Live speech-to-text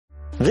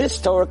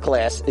This Torah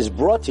class is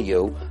brought to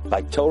you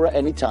by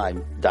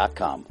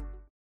TorahAnytime.com.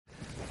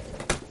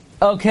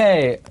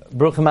 Okay,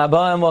 Bruchim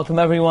Haba, and welcome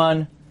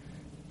everyone.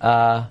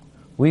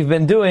 We've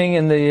been doing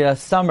in the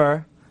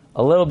summer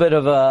a little bit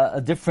of a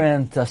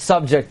different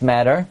subject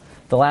matter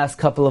the last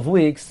couple of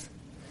weeks.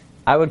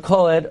 I would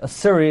call it a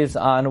series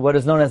on what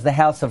is known as the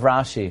House of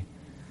Rashi.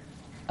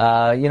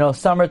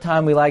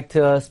 Summertime we like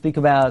to speak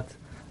about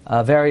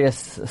various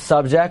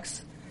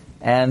subjects,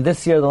 and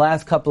this year, the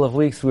last couple of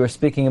weeks, we were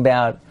speaking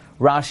about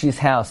Rashi's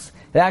house.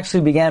 It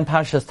actually began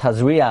Parshas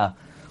Tazria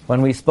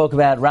when we spoke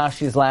about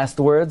Rashi's last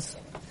words.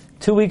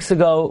 2 weeks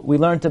ago, we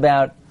learned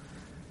about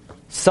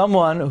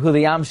someone who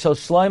the Yam Shel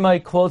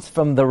Shloimeh quotes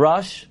from the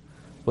Rosh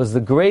was the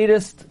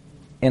greatest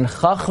in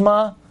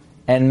Chachma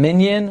and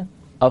Minyan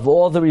of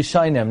all the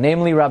Rishonim,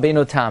 namely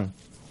Rabbeinu Tam.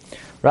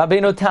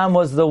 Rabbeinu Tam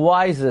was the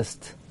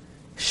wisest,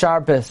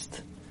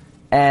 sharpest,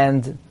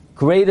 and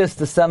greatest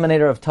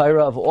disseminator of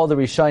Torah of all the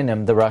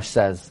Rishonim, the Rosh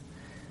says.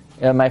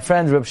 My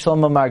friend Reb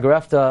Shlomo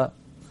Margrefta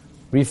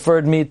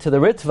referred me to the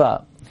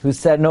Ritva, who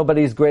said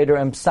nobody's greater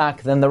in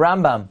Psak than the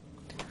Rambam.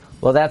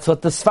 Well, that's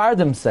what the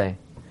Sfardim say.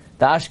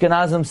 The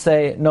Ashkenazim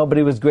say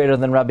nobody was greater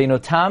than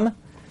Rabbeinu Tam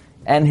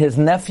and his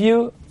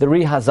nephew, the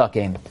Ri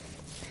Hazaken.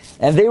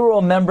 And they were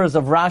all members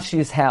of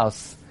Rashi's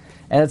house.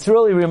 And it's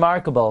really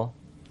remarkable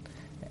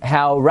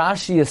how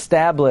Rashi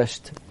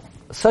established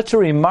such a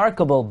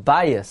remarkable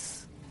bias.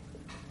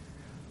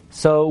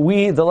 So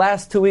the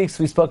last 2 weeks,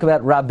 we spoke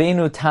about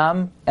Rabbeinu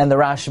Tam and the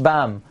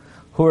Rashbam,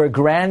 who are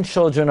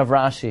grandchildren of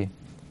Rashi.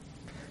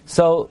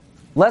 So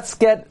let's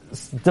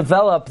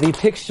develop the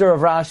picture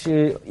of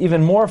Rashi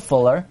even more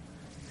fuller,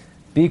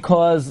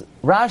 because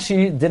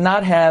Rashi did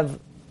not have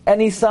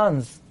any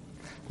sons.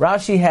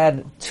 Rashi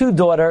had 2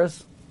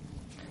 daughters.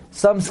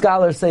 Some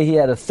scholars say he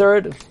had a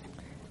third,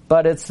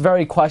 but it's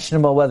very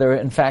questionable whether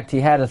in fact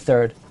he had a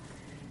third.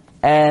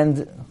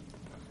 And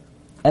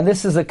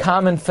this is a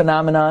common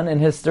phenomenon in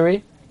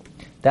history,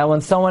 that when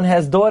someone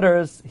has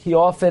daughters, he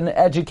often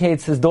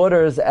educates his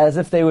daughters as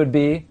if they would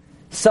be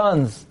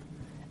sons.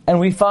 And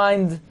we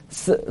find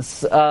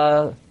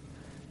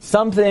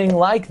something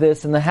like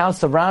this in the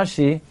house of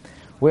Rashi,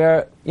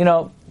 where,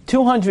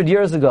 200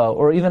 years ago,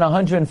 or even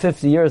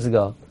 150 years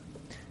ago,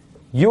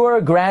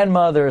 your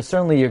grandmother,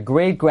 certainly your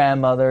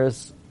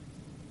great-grandmothers,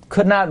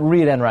 could not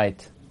read and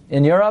write.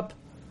 In Europe,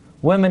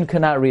 women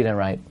could not read and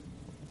write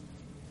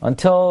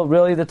until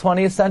really the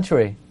 20th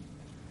century.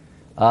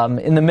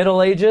 In the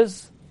Middle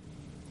Ages,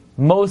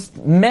 most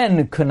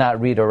men could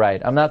not read or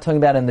write. I'm not talking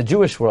about in the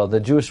Jewish world.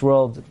 The Jewish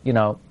world,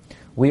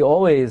 we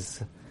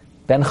always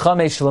ben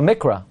chamesh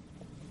lemikra.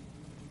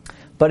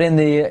 But in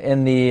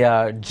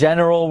the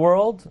general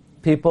world,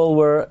 people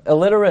were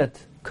illiterate,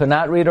 could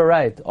not read or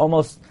write.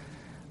 Almost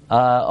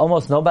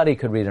nobody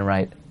could read and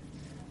write.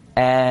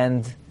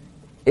 And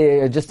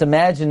just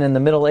imagine in the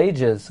Middle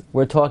Ages,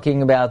 we're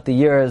talking about the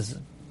years,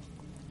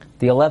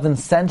 the 11th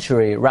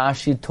century,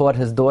 Rashi taught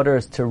his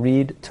daughters to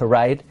read, to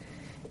write,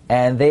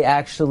 and they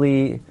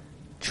actually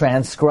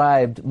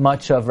transcribed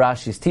much of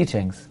Rashi's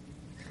teachings.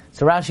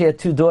 So Rashi had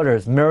 2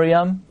 daughters,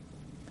 Miriam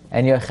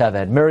and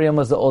Yocheved. Miriam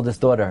was the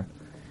oldest daughter.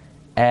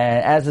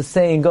 And as the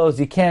saying goes,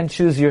 you can't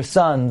choose your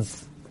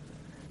sons,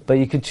 but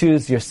you could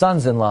choose your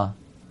sons-in-law.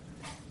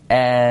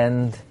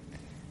 And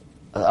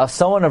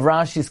someone of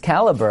Rashi's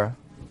caliber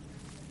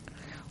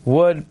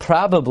would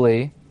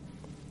probably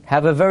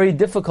have a very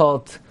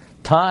difficult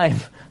time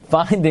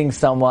finding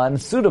someone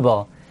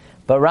suitable.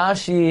 But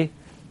Rashi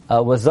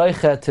was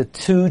zoicha to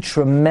 2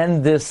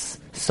 tremendous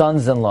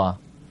sons-in-law.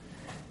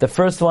 The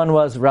first one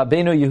was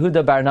Rabbeinu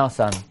Yehuda Bar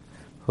Nasan,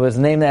 who is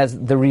named as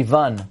the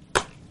Rivan.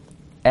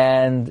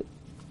 And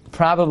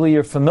probably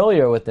you're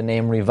familiar with the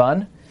name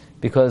Rivan,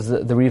 because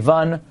the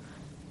Rivan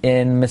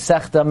in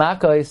Masechta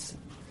Makos,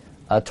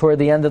 toward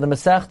the end of the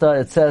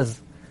Masechta, it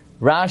says,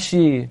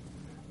 Rashi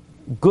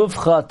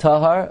Guvcha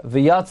Tahar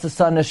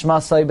v'yatzasa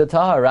nishmasai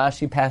b'tahar.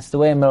 Rashi passed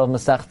away in the middle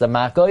of Masechta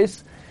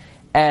Makos,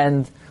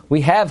 and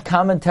we have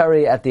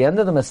commentary at the end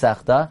of the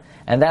Masechta,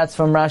 and that's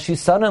from Rashi's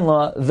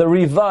son-in-law, the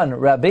Rivan,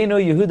 Rabbeinu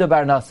Yehuda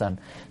Bar Nasan.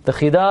 The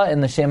Chida in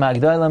the Shem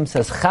HaGdolim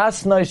says,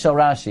 Chasnoi Shel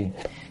Rashi.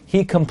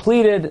 He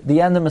completed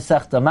the end of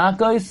Masechta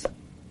Makos.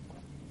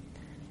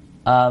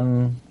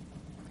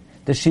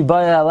 The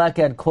Shibaya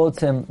Alakad quotes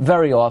him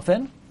very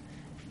often.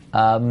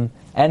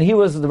 And he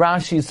was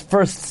Rashi's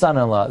first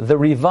son-in-law. The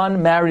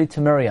Rivan married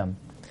to Miriam.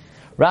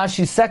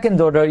 Rashi's second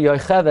daughter,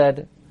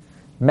 Yocheved,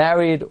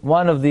 married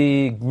one of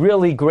the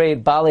really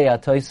great Balei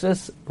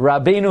HaTosfos,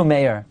 Rabbeinu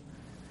Meir.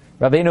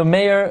 Rabbeinu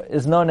Meir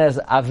is known as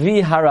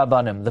Avi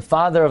HaRabbanim, the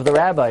father of the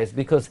rabbis,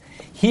 because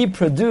he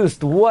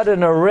produced what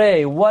an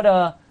array, what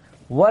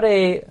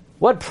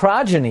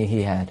progeny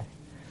he had.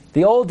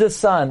 The oldest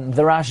son,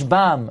 the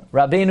Rashbam,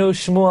 Rabbeinu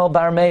Shmuel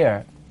Bar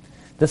Meir.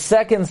 The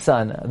second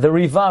son, the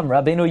Rivam,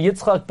 Rabbeinu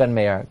Yitzchak ben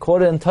Meir,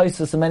 quoted in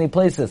Tosfos in many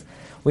places.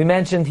 We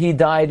mentioned he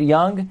died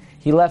young.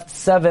 He left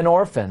 7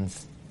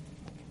 orphans.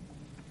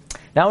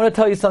 Now I want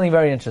to tell you something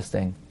very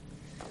interesting.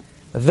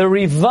 The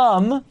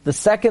Rivam, the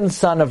second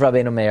son of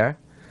Rabbeinu Meir,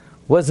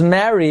 was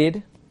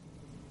married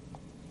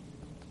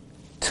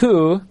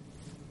to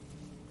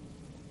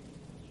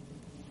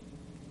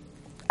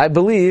I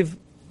believe,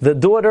 the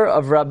daughter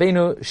of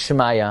Rabbeinu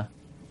Shemaya.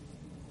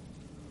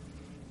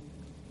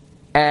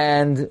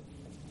 And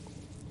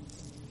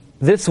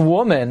this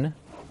woman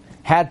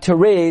had to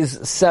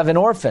raise 7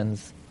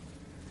 orphans.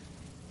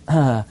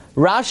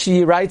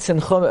 Rashi writes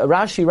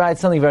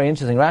something very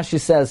interesting.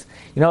 Rashi says,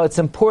 it's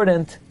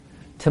important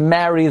to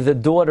marry the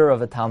daughter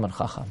of a Talmid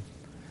Chacham.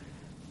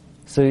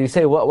 So you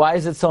say, why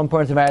is it so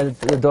important to marry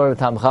the daughter of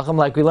a Talmid Chacham?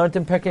 Like we learned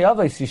in Pirkei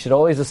Avos, you should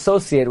always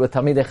associate with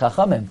Talmidei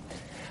Chachamim.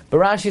 But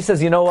Rashi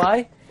says, you know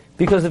why?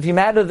 Because if you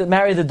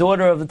marry the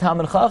daughter of the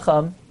Talmid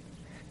Chacham,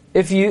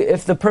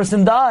 if the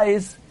person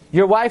dies,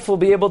 your wife will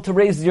be able to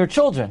raise your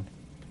children.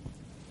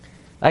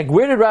 Like,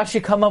 where did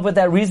Rashi come up with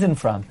that reason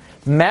from?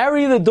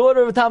 Marry the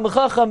daughter of a Talmid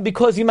Chacham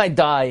because you might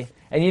die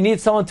and you need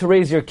someone to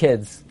raise your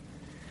kids.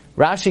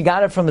 Rashi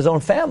got it from his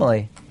own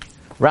family.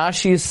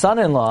 Rashi's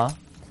son-in-law,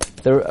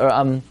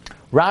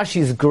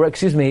 Rashi's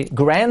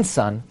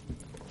grandson,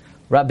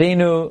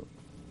 Rabbeinu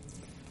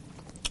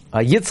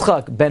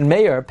Yitzchak ben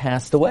Meir,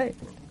 passed away,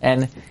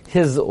 and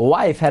his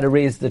wife had to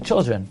raise the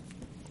children.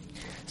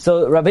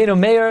 So Rabbeinu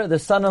Meir, the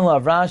son-in-law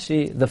of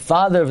Rashi, the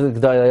father of the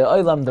Gedolei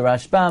Olam, the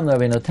Rashbam, the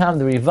Rabbeinu Tam,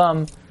 the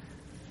Rivam,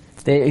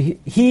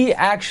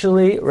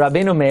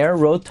 Rabbeinu Meir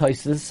wrote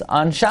Tosfos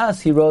on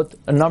Shas. He wrote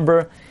a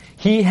number.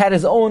 He had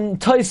his own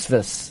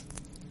Tosfos.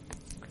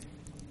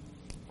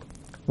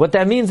 What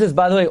that means is,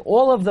 by the way,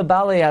 all of the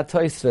Balei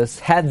HaTosfos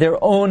had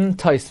their own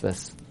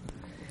Tosfos.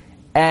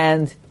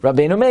 And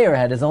Rabbeinu Meir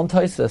had his own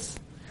Tosfos.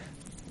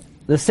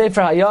 The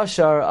Sefer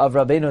HaYashar of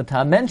Rabbeinu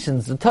Tam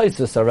mentions the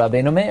Tosfos of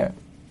Rabbeinu Meir.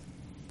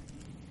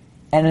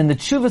 And in the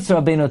Tshuvas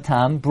Rabbeinu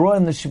Tam, brought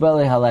in the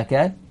Shibbolei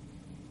Haleket,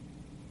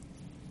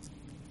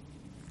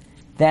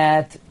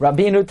 that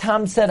Rabbeinu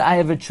Tam said, I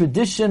have a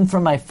tradition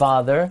from my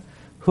father,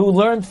 who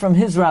learned from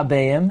his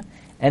Rabbeim,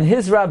 and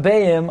his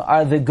Rabbeim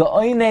are the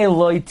Gaonei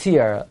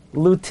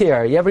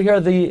Lutir. You ever hear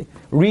of the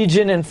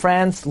region in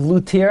France,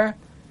 Lutir?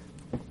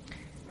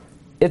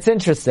 It's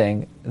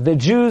interesting. The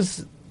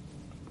Jews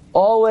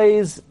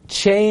always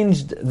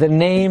changed the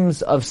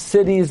names of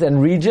cities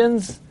and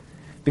regions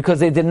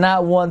because they did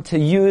not want to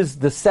use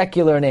the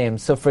secular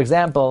names. So, for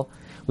example,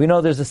 we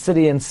know there's a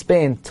city in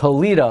Spain,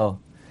 Toledo,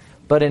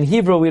 but in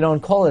Hebrew we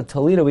don't call it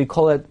Toledo, we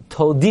call it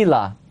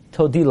Todila.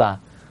 Todila.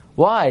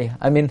 Why?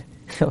 I mean,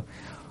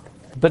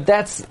 but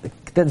that's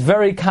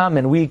very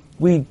common. We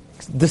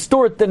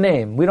distort the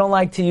name. We don't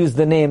like to use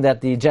the name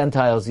that the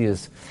Gentiles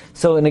use.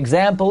 So an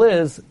example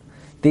is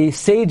the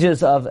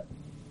sages of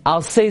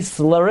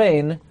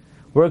Alsace-Lorraine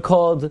were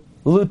called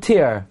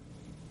Lutir.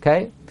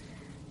 Okay?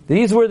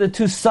 These were the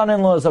 2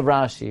 son-in-laws of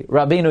Rashi,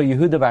 Rabbeinu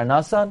Yehuda bar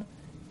Nasan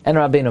and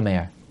Rabbeinu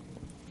Meir.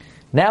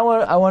 Now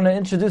I want to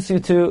introduce you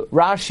to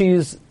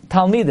Rashi's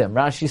Talmidim,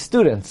 Rashi's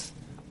students.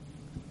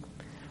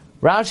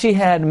 Rashi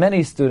had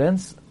many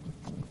students.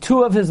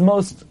 2 of his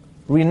most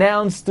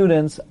renowned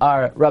students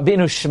are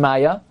Rabbeinu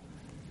Shemaya.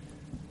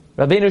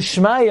 Rabbeinu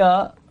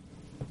Shemaya,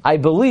 I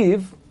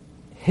believe,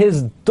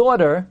 his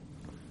daughter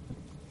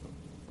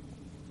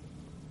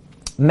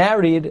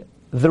married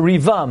the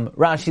Rivam,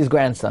 Rashi's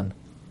grandson.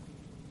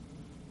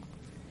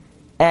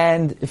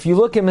 And if you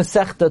look at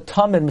Masechta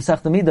Tamid,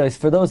 Masechta Midos,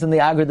 for those in the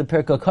Agrid, the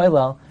Pirkei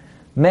Koilel,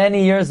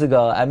 many years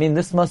ago, I mean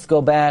this must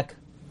go back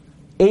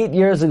 8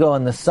 years ago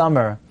in the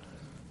summer,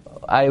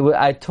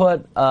 I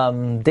taught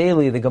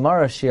daily the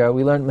Gemara Shir.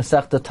 We learned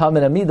Masechta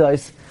Tamid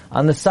Amidos.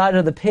 On the side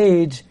of the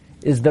page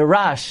is the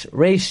Rash,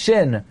 Reish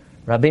Shin,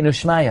 Rabbeinu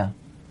Shemaya.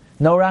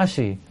 No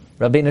Rashi,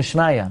 Rabbeinu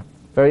Shemaya.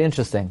 Very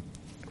interesting.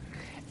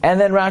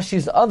 And then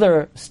Rashi's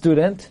other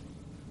student,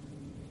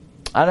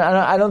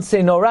 I don't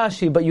say no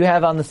Rashi, but you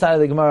have on the side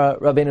of the Gemara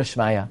Rabbeinu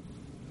Shemaya.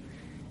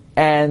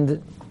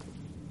 And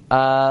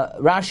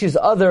Rashi's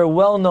other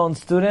well-known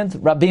student,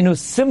 Rabbeinu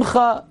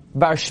Simcha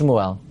bar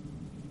Shmuel.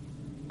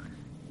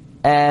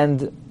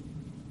 And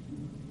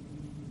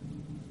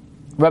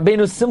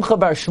Rabbeinu Simcha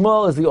bar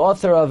Shmuel is the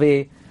author of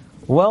a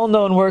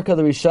well-known work of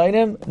the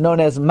Rishonim known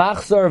as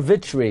Machzor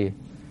Vitri.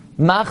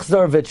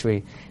 Machzor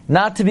Vitri.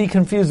 Not to be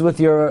confused with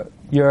your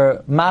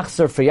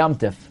Machzor for Yom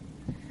Tif.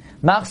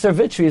 Machzor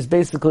Vitri is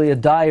basically a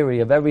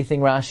diary of everything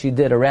Rashi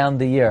did around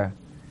the year.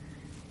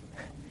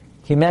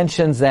 He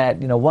mentions that,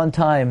 one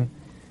time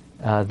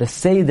the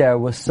Seder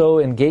was so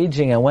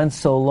engaging and went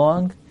so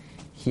long,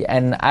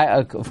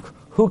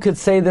 who could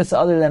say this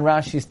other than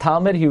Rashi's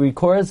Talmud? He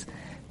records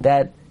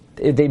that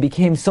they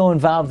became so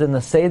involved in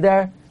the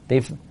Seder,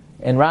 in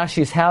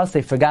Rashi's house,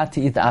 they forgot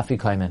to eat the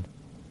Afikomen.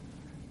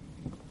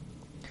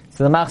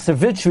 So the Machzor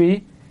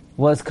Vitri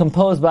was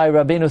composed by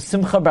Rabbeinu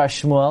Simcha bar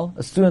Shmuel,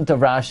 a student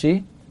of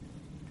Rashi.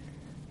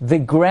 The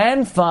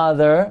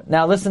grandfather,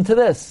 now listen to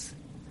this,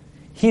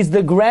 he's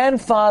the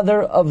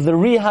grandfather of the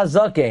Ri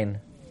Hazaken,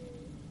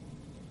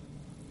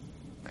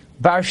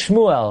 bar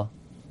Shmuel.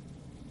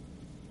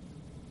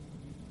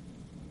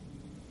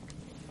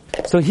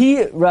 So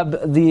the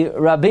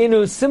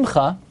Rabbeinu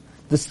Simcha,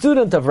 the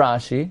student of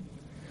Rashi,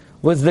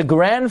 was the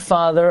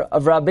grandfather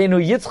of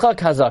Rabbeinu Yitzchak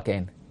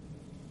Hazaken.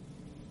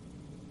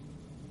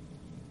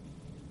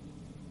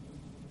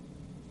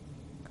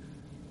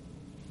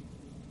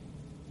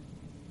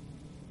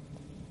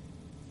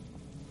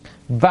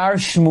 Bar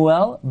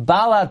Shmuel,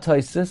 Bala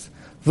Toisis,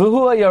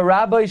 V'hu ya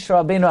Rabbi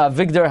Rabbeinu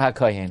Avigdor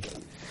HaKohen.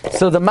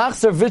 So the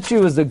Machzor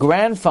Vitri was the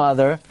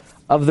grandfather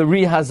of the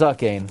Ri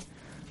Hazaken.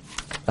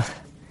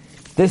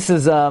 This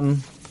is,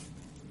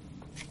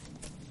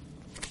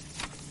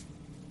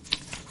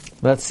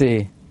 let's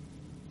see.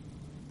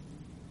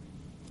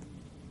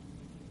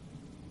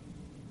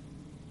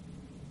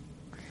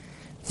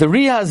 The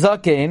Ri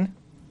Hazaken,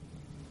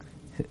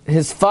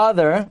 his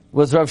father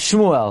was Rav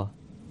Shmuel.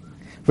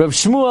 Rav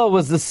Shmuel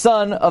was the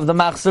son of the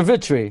Machzor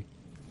Vitri.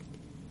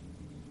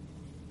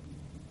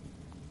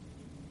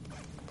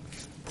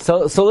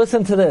 So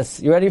listen to this.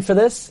 You ready for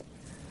this?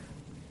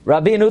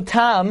 Rabbeinu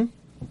Tam,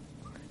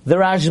 the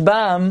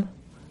Rashbam,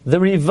 the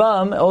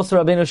Rivam,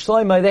 also Rabbeinu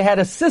Shlomo, they had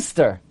a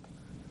sister.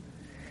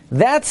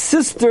 That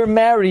sister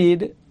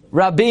married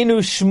Rabbeinu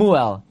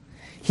Shmuel.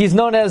 He's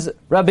known as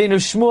Rabbeinu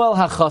Shmuel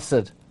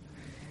HaChassid.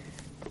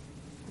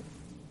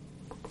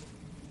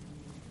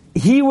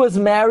 He was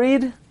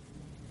married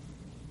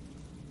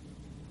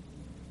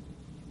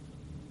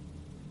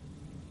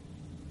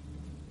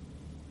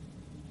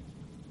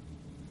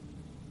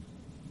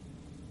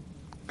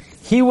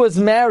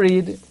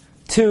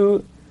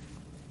to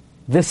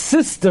the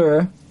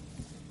sister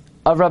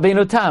of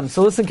Rabbeinu Tam.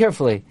 So listen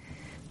carefully.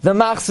 The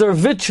Machzor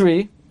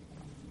Vitri,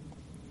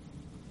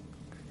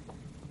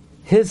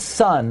 his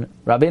son,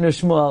 Rabbeinu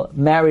Shmuel,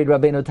 married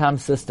Rabbeinu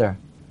Tam's sister.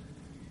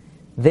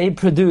 They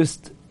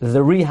produced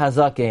the Ri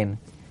Hazaken.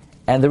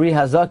 And the Ri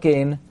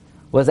Hazaken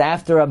was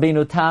after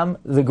Rabbeinu Tam,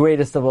 the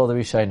greatest of all the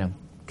Rishonim.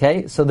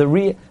 Okay? So the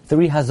Ri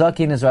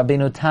Hazaken is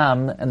Rabbeinu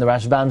Tam and the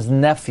Rashbam's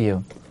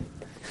nephew.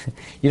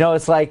 You know,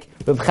 it's like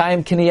Reb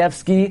Chaim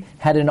Kanievsky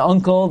had an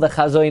uncle, the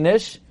Chazon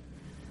Ish.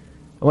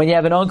 When you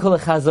have an uncle, the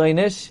Chazon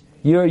Ish,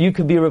 you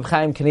could be Reb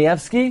Chaim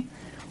Kanievsky.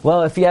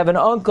 Well, if you have an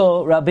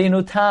uncle,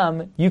 Rabbeinu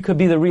Tam, you could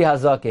be the Ri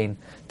Hazaken.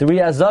 The Ri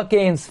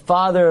Hazaken's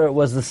father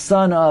was the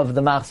son of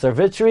the Machzor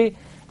Vitri,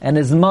 and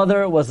his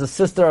mother was the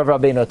sister of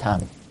Rabbeinu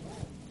Tam.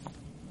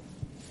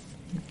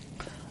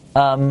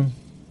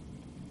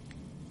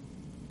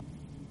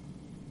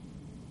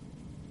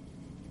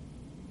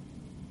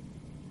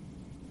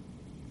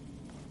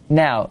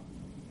 Now,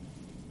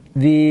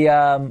 the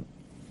Rabbeinu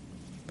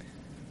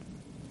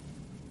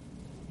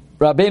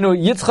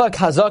Yitzchak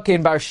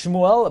Hazaken Bar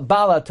Shmuel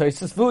Bala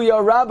Toisus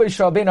Vuya Rabbi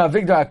Rabbeinu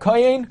Avigdor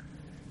HaKohen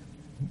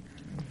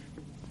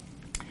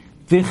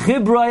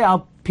V'chibroi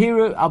al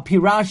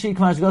Pirashi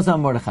K'mash Gosa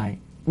Mordechai.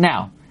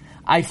 Now,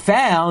 I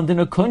found in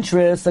a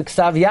kuntris, a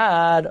Ksav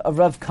Yad of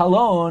Rav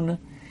Kalon,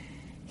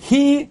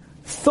 he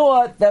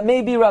thought that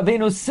maybe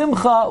Rabbeinu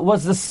Simcha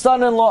was the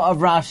son-in-law of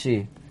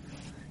Rashi.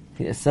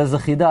 It says the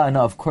Chida,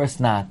 no, of course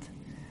not.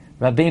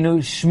 Rabbeinu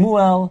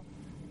Shmuel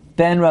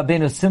ben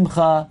Rabbeinu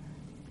Simcha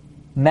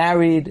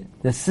married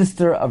the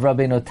sister of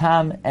Rabbeinu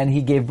Tam, and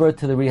he gave birth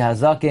to the Ri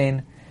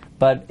Hazaken,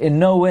 but in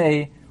no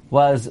way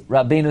was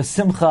Rabbeinu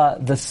Simcha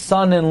the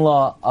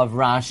son-in-law of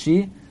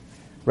Rashi.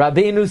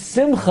 Rabbeinu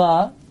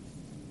Simcha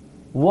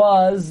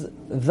was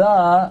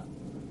the...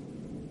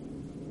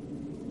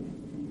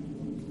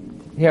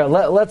 Here,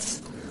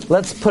 let's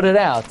put it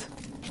out.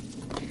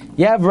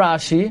 You have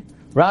Rashi.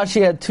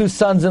 Rashi had two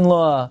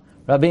sons-in-law,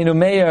 Rabbeinu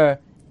Meir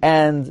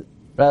and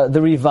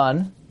the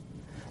Rivan.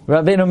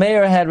 Rabbeinu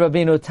Meir had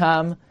Rabbeinu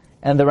Tam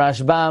and the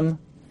Rashbam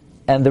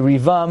and the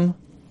Rivam,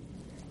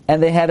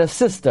 and they had a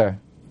sister.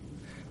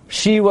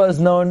 She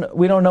was known,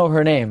 we don't know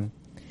her name.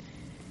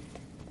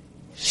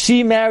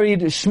 She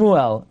married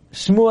Shmuel.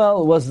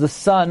 Shmuel was the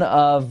son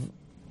of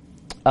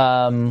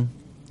the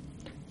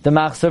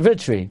Machzor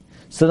Vitri.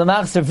 So the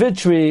Machzor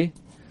Vitri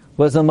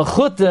was a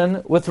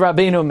mechutin with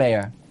Rabbeinu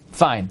Meir.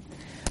 Fine.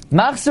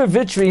 Machzor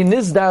Vitri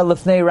Nizdar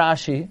Lefnei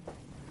Rashi.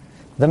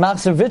 The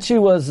Machzor Vitri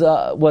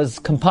was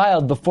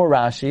compiled before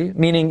Rashi,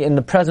 meaning in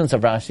the presence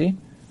of Rashi.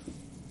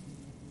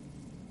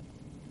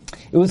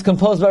 It was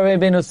composed by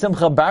Rabbeinu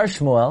Simcha Bar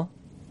Shmuel.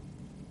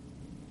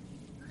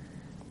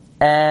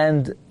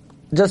 And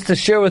just to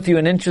share with you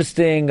an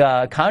interesting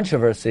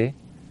controversy,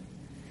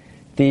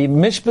 the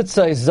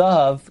Mishpatzai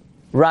Zahav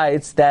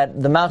writes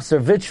that the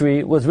Machzor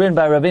Vitri was written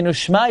by Rabbeinu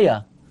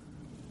Shmaya.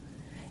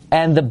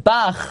 And the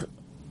Bach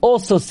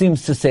also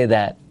seems to say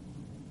that.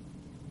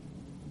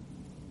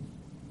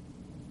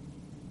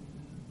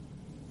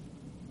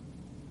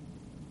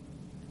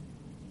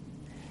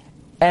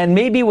 And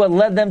maybe what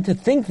led them to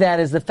think that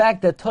is the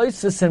fact that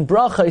Tosfos in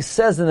Bracha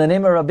says in the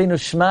name of Rabbeinu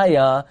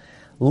Shmaya,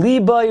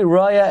 Libai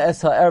Raya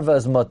Es Ha'erva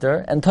Es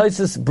Mutter, and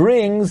Tosfos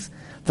brings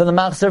from the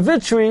Machzor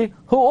Vitri,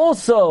 who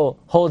also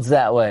holds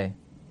that way.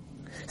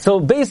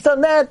 So based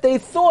on that, they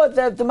thought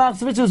that the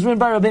Machzor Vitri was written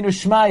by Rabbeinu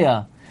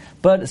Shmaya.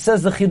 But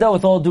says the Chida,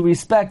 with all due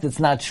respect, it's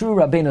not true.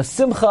 Rabbeinu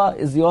Simcha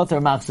is the author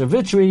of Machzor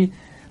Vitri,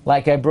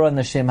 like I brought in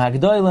the Shem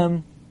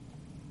HaGdolim.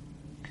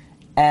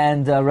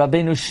 And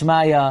Rabbeinu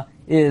Shmaya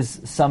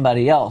is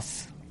somebody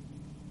else.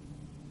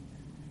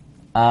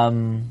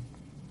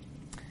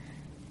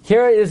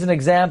 Here is an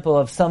example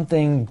of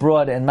something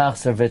brought in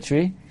Machzor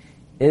Vitri.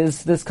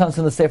 This comes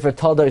from the Sefer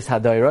Toldos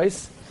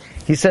HaDoros.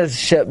 He says,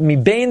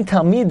 Mibein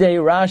Talmidei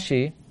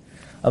Rashi,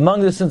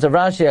 Among the students of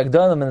Rashi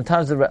Agdolim in the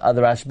times of the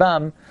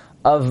Rashbam,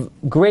 of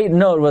great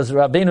note was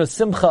Rabbeinu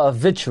Simcha of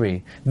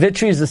Vitry.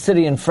 Vitry is a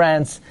city in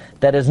France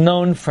that is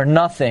known for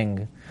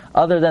nothing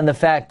other than the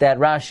fact that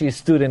Rashi's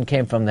student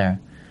came from there.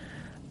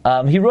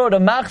 He wrote a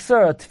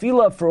machzor, a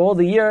tefillah for all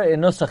the year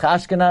in Nusach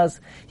Ashkenaz.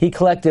 He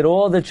collected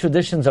all the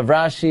traditions of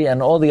Rashi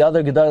and all the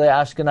other Gedolei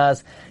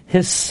Ashkenaz.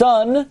 His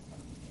son,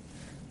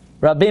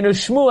 Rabbeinu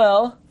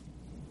Shmuel,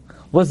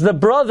 was the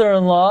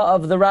brother-in-law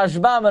of the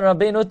Rashbam and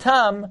Rabbeinu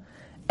Tam,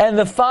 and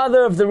the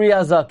father of the Ri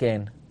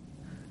HaZaken.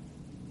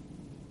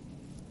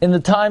 In the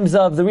times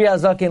of, the Ri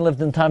HaZaken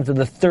lived in times of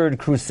the Third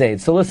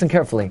Crusade. So listen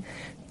carefully.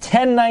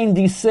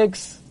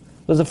 1096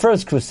 was the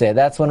First Crusade.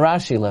 That's when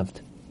Rashi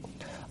lived.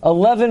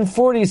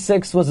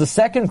 1146 was the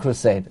Second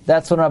Crusade.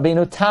 That's when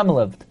Rabbeinu Tam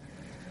lived.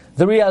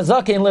 The Ri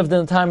HaZaken lived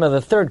in the time of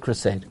the Third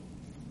Crusade.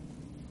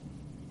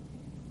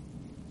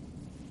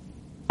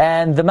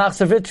 And the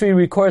Machzor Vitry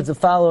records the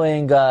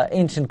following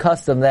ancient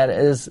custom that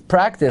is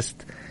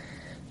practiced.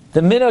 The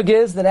minhag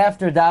is that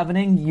after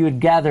davening, you would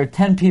gather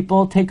 10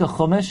 people, take a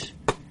chumash,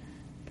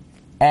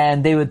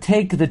 and they would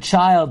take the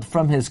child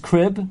from his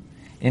crib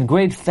in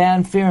great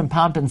fanfare and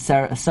pomp and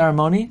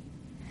ceremony.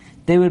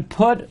 They would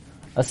put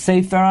a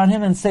sefer on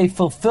him and say,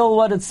 fulfill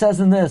what it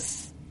says in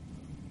this.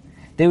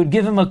 They would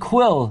give him a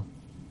quill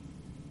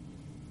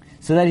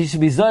so that he should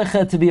be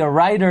zoicha to be a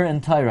writer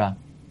in Torah.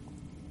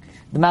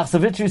 The Machzor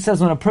Vitry says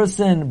when a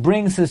person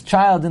brings his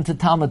child into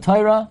Talmud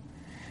Torah,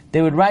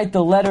 they would write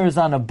the letters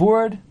on a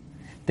board,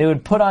 they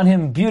would put on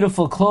him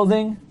beautiful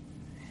clothing,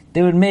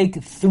 they would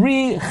make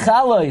 3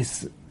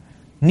 chalois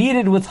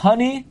kneaded with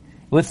honey,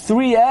 with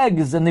 3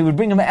 eggs, and they would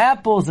bring him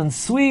apples and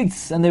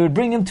sweets, and they would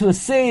bring him to a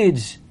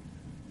sage,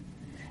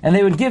 and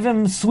they would give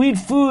him sweet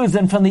foods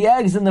and from the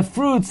eggs and the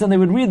fruits, and they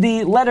would read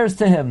the letters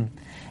to him,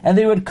 and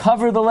they would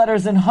cover the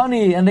letters in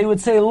honey, and they would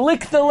say,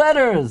 lick the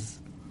letters.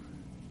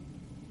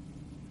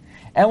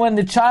 And when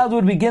the child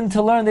would begin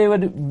to learn, they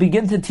would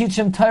begin to teach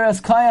him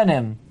Toras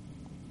Kohanim,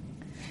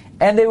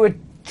 and they would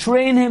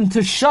train him to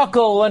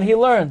shuckle when he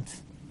learned.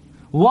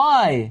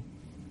 Why?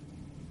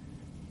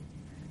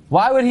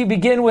 Why would he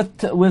begin with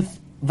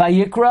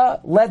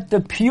Vayikra? Let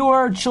the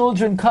pure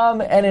children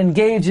come and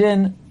engage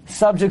in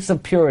subjects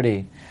of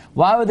purity.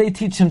 Why would they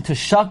teach him to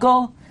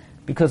shuckle?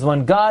 Because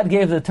when God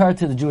gave the Torah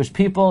to the Jewish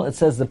people, it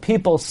says the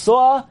people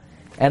saw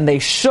and they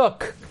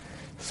shook.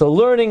 So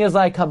learning is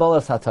like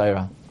Kabbalas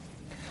HaTorah.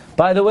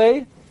 By the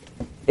way,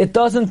 it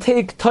doesn't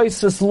take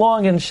Tosfos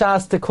long in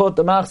Shas to quote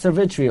the Machzor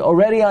Vitry.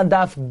 Already on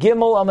Daf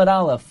Gimel Amud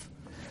Aleph,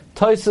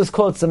 Tosfos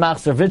quotes the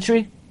Machzor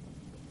Vitry,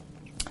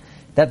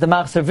 that the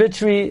Machzor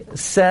Vitry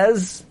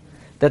says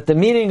that the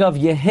meaning of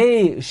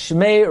Yehei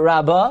Shmei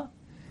Rabbah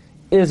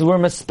is we're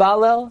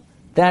mispalel,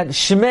 that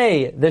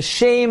Shmei, the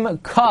shame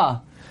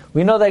Ka.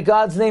 We know that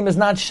God's name is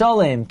not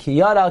Shalem, Ki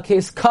Yad Al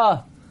Kes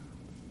Ka.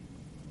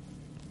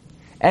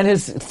 And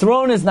his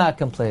throne is not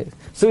complete.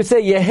 So we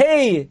say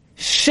Yehei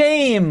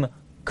Shem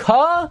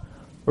Ka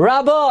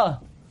Rabbah.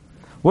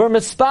 We're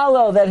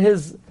mispalel that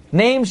his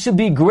name should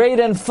be great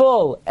and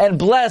full and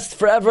blessed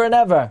forever and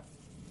ever.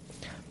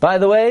 By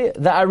the way,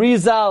 the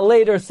Arizal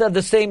later said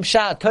the same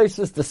pshat.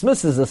 Tosfos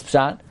dismisses this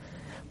pshat,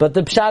 but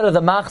the pshat of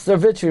the Machzor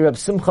Vitry, Reb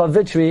Simcha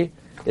Vitry,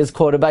 is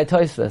quoted by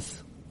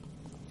Tosfos.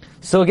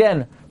 So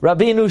again,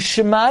 Rabbeinu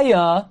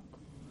Shemaya,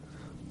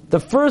 the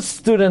first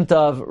student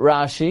of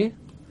Rashi,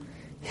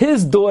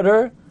 his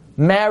daughter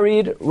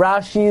married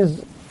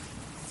Rashi's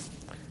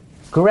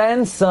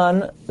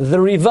grandson, the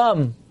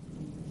Rivam.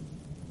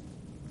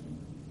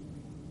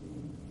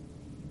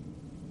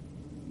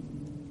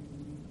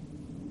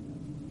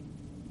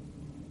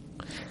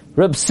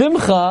 Reb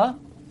Simcha,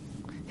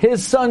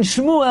 his son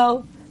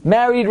Shmuel,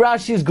 married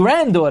Rashi's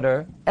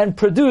granddaughter and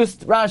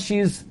produced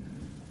Rashi's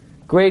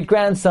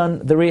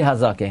great-grandson, the Ri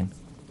HaZaken.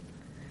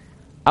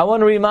 I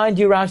want to remind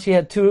you, Rashi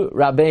had 2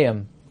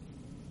 Rabbeim.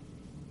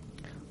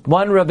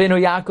 One,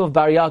 Rabbeinu Yaakov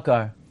Bar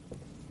Yakar,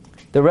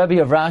 the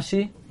Rebbe of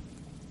Rashi,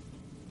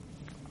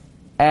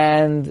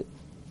 and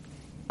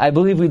I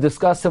believe we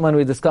discussed him when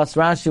we discussed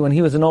Rashi. When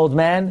he was an old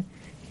man,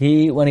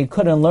 when he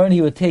couldn't learn,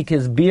 he would take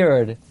his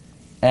beard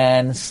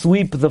and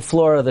sweep the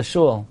floor of the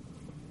shul.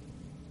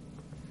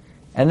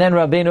 And then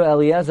Rabbeinu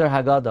Eliezer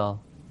Hagadol,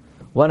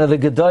 one of the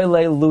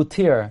Gedolei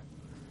Lutir.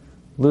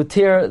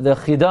 Lutir, the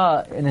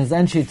Chida, in his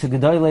entry to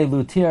Gedolei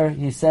Lutir,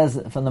 he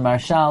says from the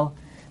Marshal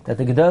that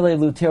the Gedolei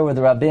Lutir were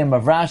the Rabbeim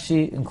of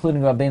Rashi,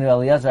 including Rabbeinu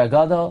Eliezer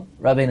Hagadol,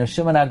 Rabbeinu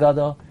Shimon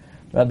Hagadol,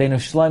 Rabbeinu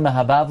Shlomo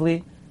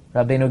Habavli,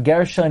 Rabbeinu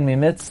Gershon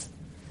Mimitz,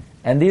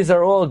 and these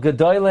are all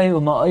Gedolei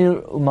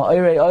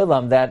U'Ma'orei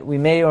Olam that we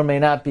may or may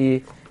not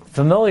be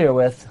familiar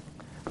with,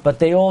 but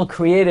they all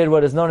created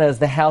what is known as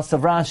the House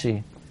of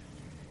Rashi.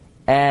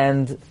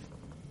 And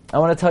I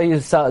want to tell you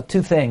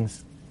 2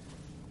 things.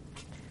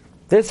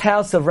 This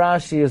House of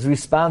Rashi is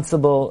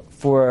responsible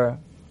for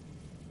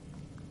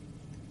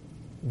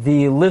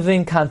the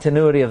living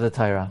continuity of the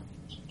Torah.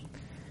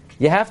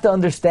 You have to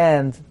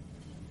understand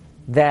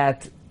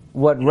that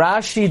what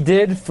Rashi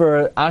did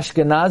for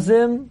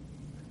Ashkenazim,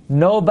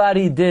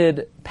 nobody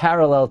did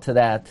parallel to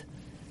that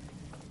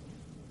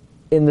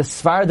in the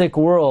Sephardic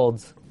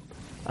world,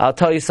 I'll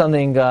tell you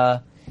something,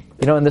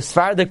 in the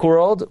Sephardic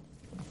world,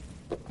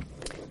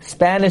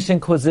 Spanish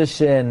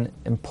Inquisition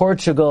in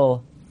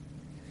Portugal,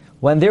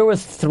 when there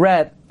was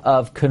threat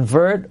of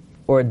convert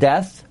or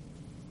death,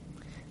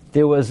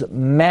 there was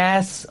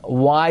mass,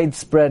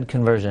 widespread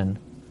conversion.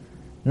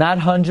 Not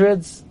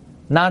hundreds,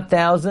 not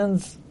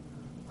thousands,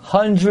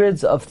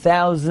 hundreds of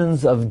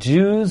thousands of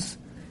Jews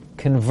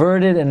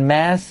converted en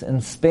masse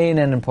in Spain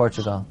and in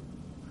Portugal.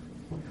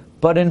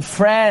 But in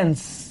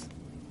France,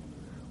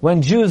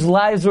 when Jews'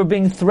 lives were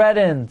being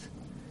threatened,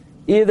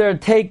 either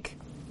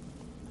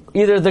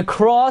the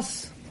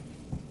cross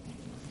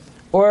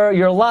or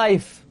your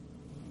life,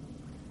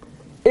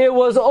 it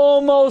was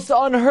almost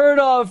unheard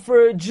of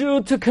for a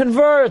Jew to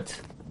convert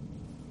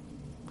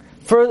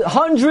for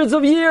hundreds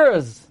of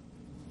years.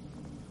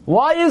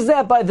 Why is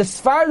that? By the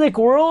Sephardic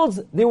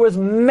world, there was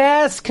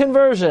mass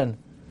conversion.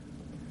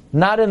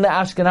 Not in the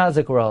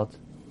Ashkenazic world.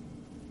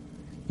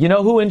 You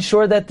know who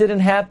ensured that didn't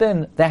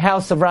happen? The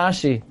house of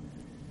Rashi.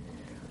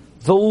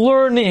 The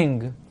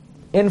learning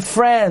in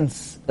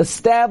France,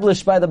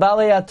 established by the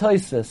Balei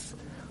HaTosfos,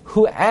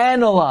 who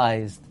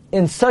analyzed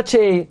in such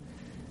a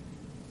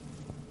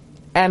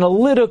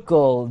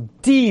analytical,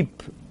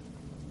 deep,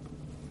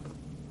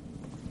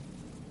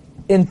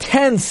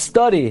 intense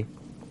study.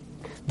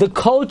 The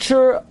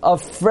culture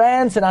of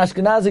France and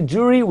Ashkenazic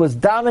Jewry was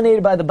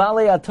dominated by the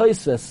Balei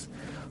HaTosfos,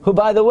 who,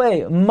 by the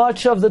way,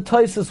 much of the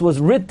Tosfos was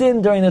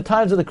written during the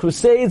times of the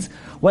Crusades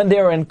when they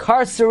were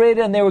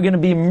incarcerated and they were going to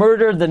be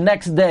murdered the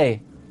next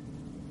day.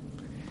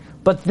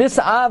 But this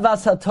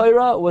Avas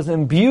HaTorah was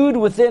imbued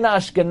within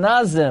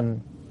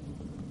Ashkenazim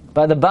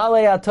by the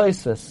Balei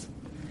HaTosfos.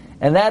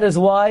 And that is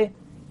why,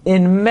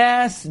 in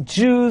mass,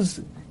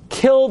 Jews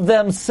killed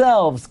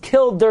themselves,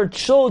 killed their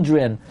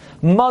children.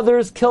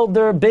 Mothers killed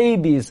their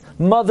babies.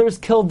 Mothers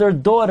killed their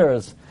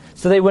daughters.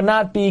 So they would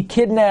not be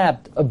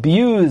kidnapped,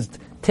 abused,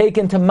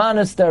 taken to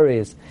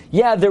monasteries.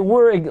 Yeah, there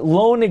were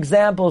lone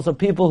examples of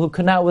people who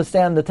could not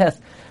withstand the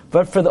test.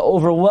 But for the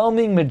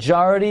overwhelming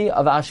majority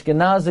of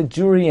Ashkenazic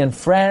Jewry in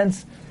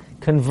France,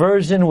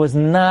 conversion was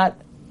not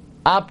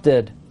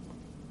opted.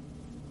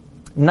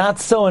 Not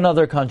so in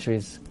other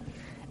countries.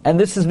 And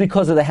this is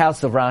because of the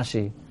house of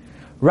Rashi.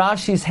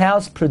 Rashi's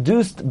house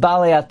produced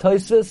Balei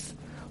HaTosfos.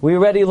 We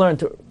already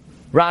learned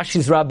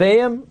Rashi's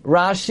Rabbeim,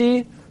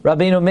 Rashi,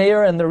 Rabbeinu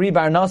Meir, and the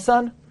Bar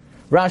Nosson.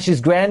 Rashi's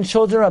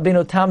grandchildren,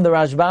 Rabbeinu Tam, the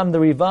Rashbam, the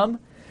Rivam.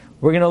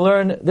 We're going to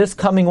learn this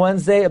coming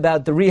Wednesday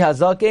about the Ri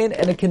HaZaken,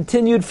 and it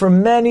continued for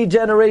many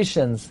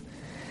generations.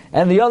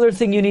 And the other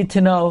thing you need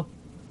to know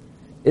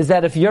is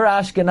that if you're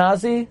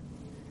Ashkenazi,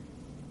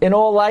 in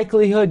all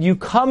likelihood you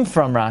come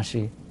from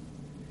Rashi.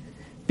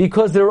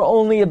 Because there were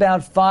only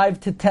about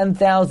 5,000 to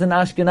 10,000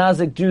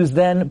 Ashkenazic Jews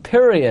then,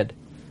 period.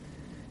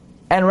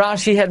 And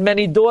Rashi had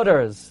many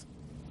daughters.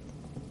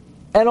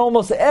 And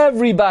almost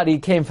everybody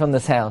came from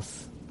this house.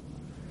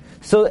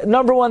 So,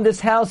 number one, this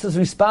house is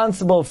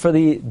responsible for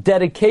the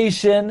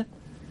dedication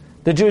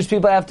the Jewish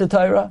people have to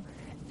Torah.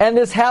 And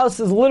this house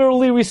is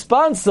literally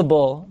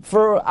responsible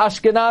for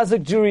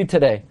Ashkenazic Jewry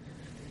today.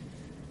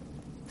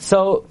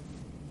 So,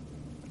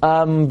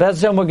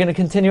 Be'ez Hashem, we're going to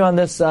continue on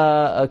this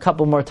a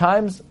couple more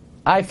times.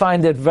 I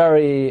find it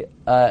very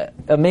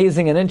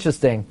amazing and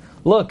interesting.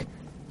 Look,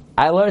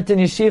 I learned in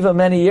yeshiva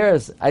many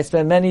years. I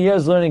spent many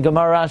years learning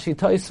Gemara, Rashi,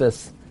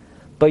 Tosfos.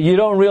 But you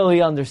don't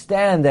really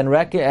understand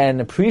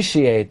and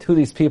appreciate who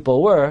these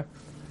people were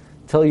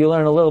until you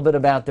learn a little bit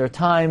about their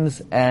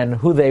times and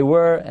who they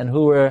were and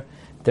who were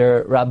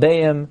their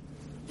Rabbeim,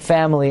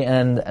 family,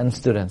 and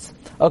students.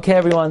 Okay,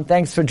 everyone,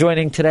 thanks for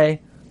joining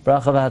today.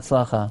 Bracha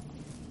v'hatzlacha.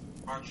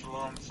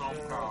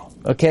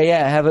 Okay,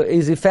 yeah, have an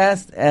easy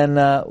fast, and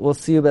we'll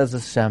see you Be'ez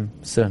Hashem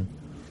soon.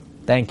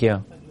 Thank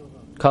you.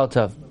 Kol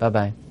tov.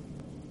 Bye-bye.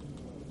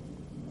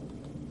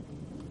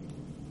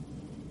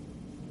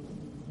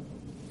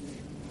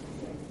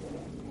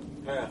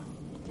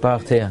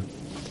 Baruch Tiyah.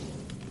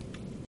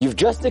 You've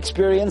just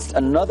experienced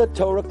another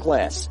Torah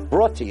class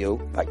brought to you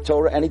by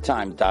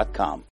TorahAnytime.com.